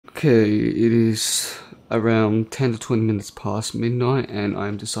Okay, it is around 10 to 20 minutes past midnight and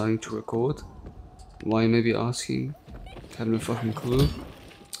I'm deciding to record. Why you may be asking? Have no fucking clue.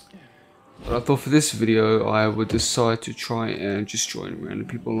 But I thought for this video I would decide to try and just join random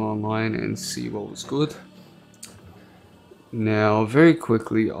people online and see what was good. Now, very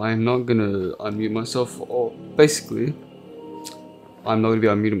quickly, I'm not gonna unmute myself, or basically, I'm not gonna be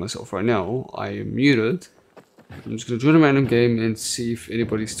unmuting myself right now. I am muted. I'm just gonna join a random game and see if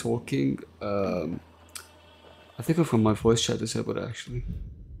anybody's talking. I think I've got my voice chat disabled actually.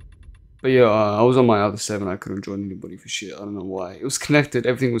 But yeah, I was on my other 7. I couldn't join anybody for shit. I don't know why. It was connected.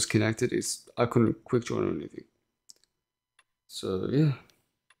 Everything was connected. I couldn't quick join or anything. So yeah.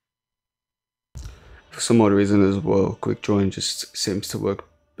 For some odd reason as well, quick join just seems to work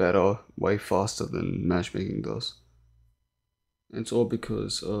better, way faster than matchmaking does. And it's all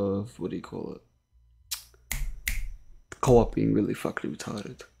because of, what do you call it? Co-op being really fucking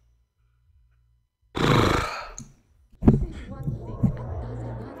retarded.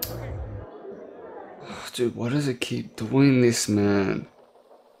 Dude, why does it keep doing this, man?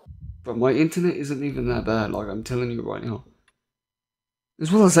 But my internet isn't even that bad, like I'm telling you right now.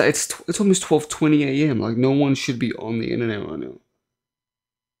 As well as that, it's almost 12:20 AM, like no one should be on the internet right now.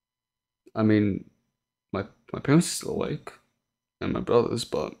 I mean, my parents are still awake, and my brothers,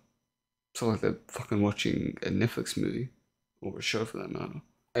 but it's not like they're fucking watching a Netflix movie, or a show for that matter.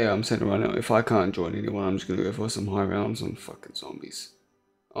 Yeah, I'm saying it right now, if I can't join anyone, I'm just gonna go for some high rounds on fucking zombies.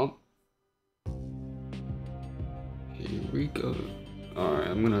 Oh. Here we go. Alright,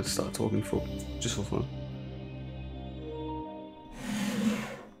 I'm gonna start talking just for fun.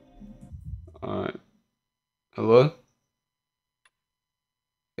 Alright. Hello?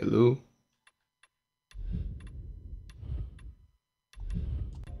 Hello?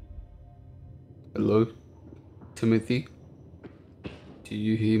 Hello? Timothy? Do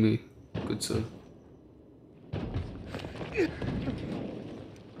you hear me, good sir?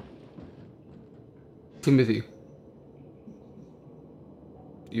 Timothy?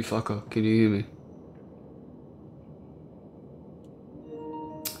 You fucker, can you hear me?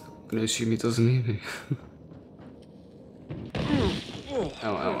 I'm gonna assume he doesn't hear me. Ow,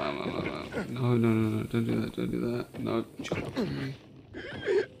 ow, ow, ow, ow, ow. No, no, no, no, don't do that, don't do that. No, jump.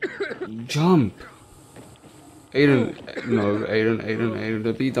 Jump! Aiden, no, Aiden,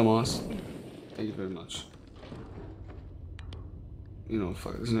 don't be a dumbass. Thank you very much. You know,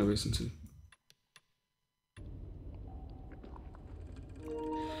 fuck, there's no reason to.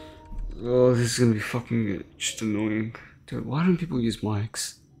 Oh, this is gonna be fucking just annoying. Dude, why don't people use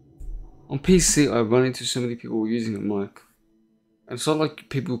mics? On PC, I run into so many people using a mic. And it's not like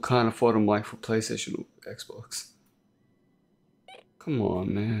people can't afford a mic for PlayStation or Xbox. Come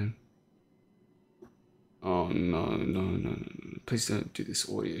on, man. Oh, no, no, no, no, no. Please don't do this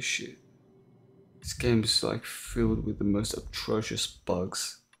audio shit. This game is like filled with the most atrocious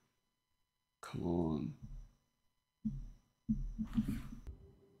bugs. Come on.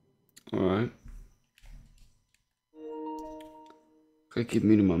 Alright. I keep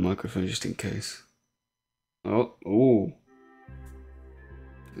muting my microphone just in case. Oh, ooh.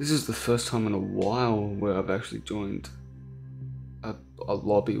 This is the first time in a while where I've actually joined a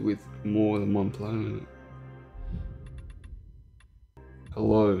lobby with more than one player in it.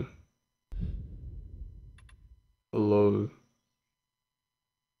 Hello. Hello.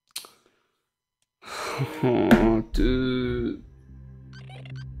 Oh, dude.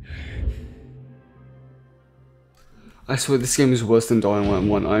 I swear this game is worse than Dying Light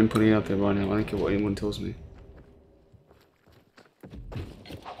 1. I'm putting it out there right now. I don't care what anyone tells me.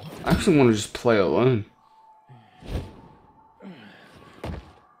 I actually want to just play alone.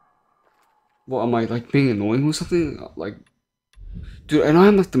 What, am I like being annoying or something? Like, dude, and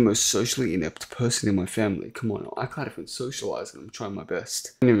I'm like the most socially inept person in my family. Come on, I can't even socialize and I'm trying my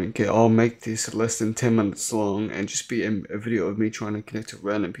best. I don't even care. I'll make this less than 10 minutes long and just be a video of me trying to connect to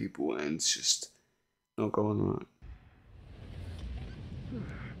random people and it's just not going right.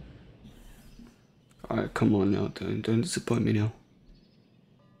 Alright, come on now, don't disappoint me now.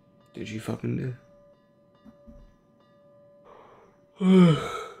 Did you fucking do?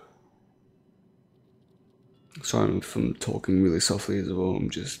 Sorry from talking really softly as well, I'm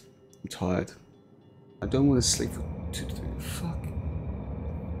tired. I don't want to sleep for 2 to 3. Fuck.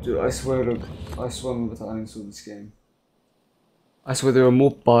 Dude, I swear I'm about to uninstall this game. I swear there are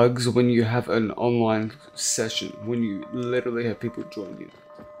more bugs when you have an online session, when you literally have people join you.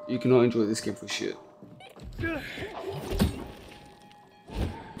 You cannot enjoy this game for shit.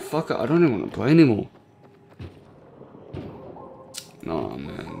 Fuck it, I don't even want to play anymore. No,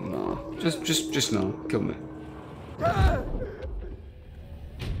 man, no. Just no. Kill me.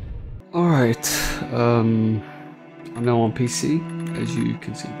 Alright, I'm now on PC, as you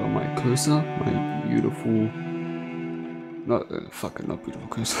can see by my cursor, my beautiful, not beautiful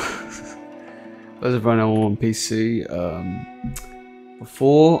cursor. As of right now, I'm on PC.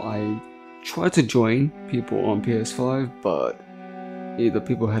 Before I tried to join people on PS5, but either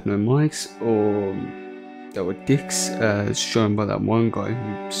people had no mics or they were dicks, as shown by that one guy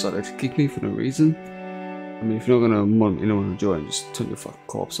who decided to kick me for no reason. I mean, if you're not gonna want anyone to join, just turn your fucking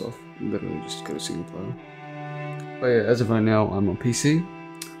co-ops off. Literally, just go to single player. But yeah, as of right now, I'm on PC.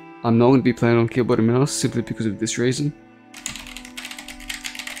 I'm not gonna be playing on keyboard and mouse simply because of this reason.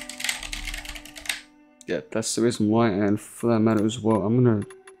 Yeah, that's the reason why, and for that matter as well, I'm gonna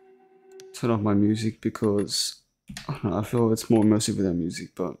turn off my music because I don't know, I feel it's more immersive without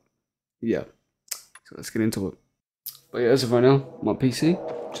music. But yeah, so let's get into it. But yeah, as of right now, I'm on PC.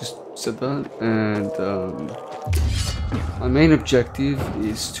 Just said that, and my main objective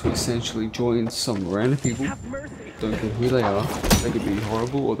is to essentially join some random people. Don't care who they are. They could be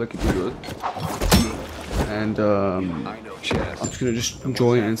horrible or they could be good. And I'm just gonna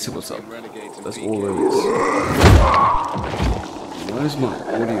join and see what's up. That's all it is. Why does my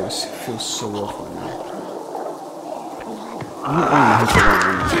audio feel so off right now? I'm not on my headset right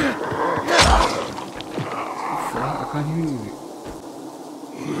now. I can't hear you.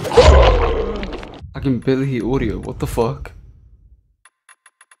 I can barely hear audio. What the fuck?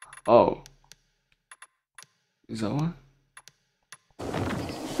 Oh. Is that why?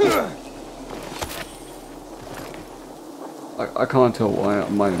 I can't tell why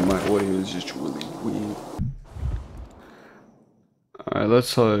my audio is just really weird. Alright,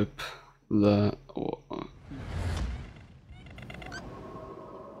 let's hope that...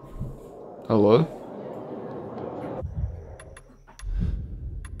 Hello?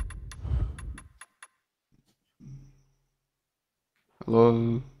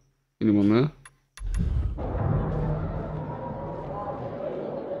 Hello? Anyone there?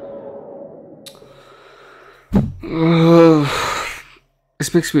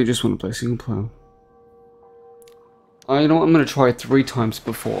 This makes me just want to play single player. You know what? I'm gonna try it 3 times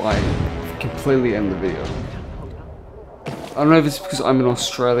before I completely end the video. I don't know if it's because I'm in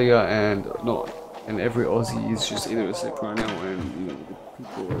Australia and every Aussie is just either asleep right now and you know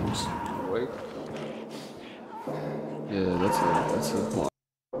people are just awake. Yeah, that's a point.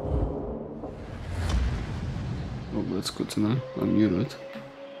 Oh, that's good to know. I'm muted.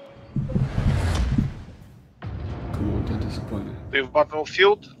 Come on, don't disappoint me. With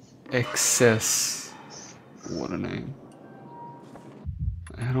Battlefield? Excess. What a name.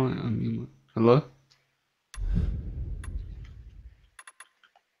 How do I unmute? Hello?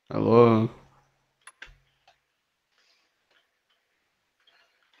 Hello?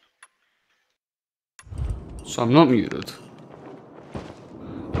 So I'm not muted.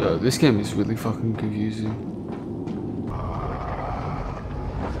 Yo, this game is really fucking confusing.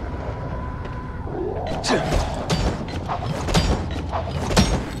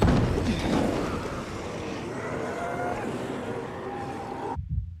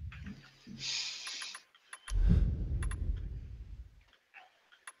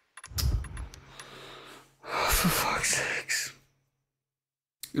 For fuck's sakes.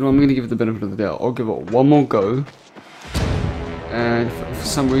 You know, I'm gonna give it the benefit of the doubt. I'll give it one more go. And if for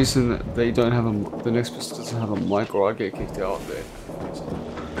some reason they don't have the next person doesn't have a mic or I get kicked out there. So,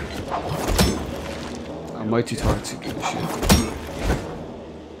 I'm way too tired to give a shit.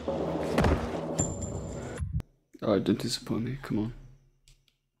 Alright, don't disappoint me, come on.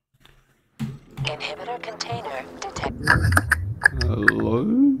 Inhibitor container detected. Hello?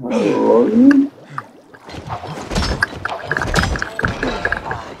 Hello?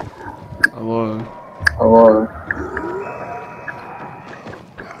 Hello? Hello?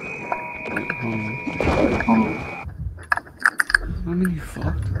 Wait, hold on. I mean, you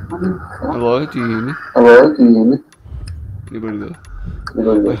fucked. Hello, do you hear me? Hello, do you hear me? Anybody there?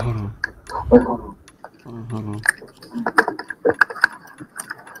 Anybody there? Wait, hold on. Wait, hold on. Hold on.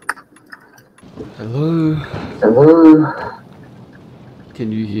 Hello? Hello? Can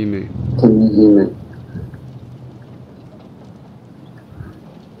you hear me? Can you hear me?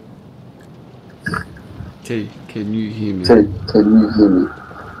 T, can you hear me? T, can you hear me?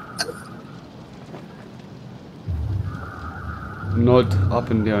 Nod up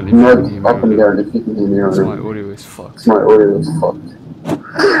and down if you can hear me. Nod up and down if you can hear me. Because my audio is fucked. My audio is fucked.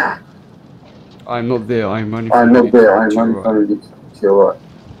 I'm not there, I'm only I'm not there, I'm only to your right.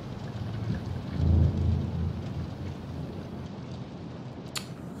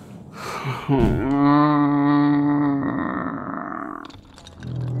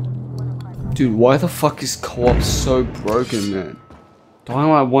 Dude, why the fuck is co-op so broken, man? Dying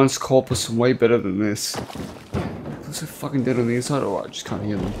like once corpus is way better than this. They're so fucking dead on the inside. Oh, I just can't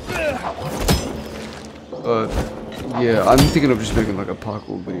hear them. Yeah, I'm thinking of just making like a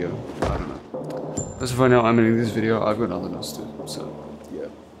parkour video. I don't know. As of right now, I'm ending this video. I've got nothing else to do, so yeah.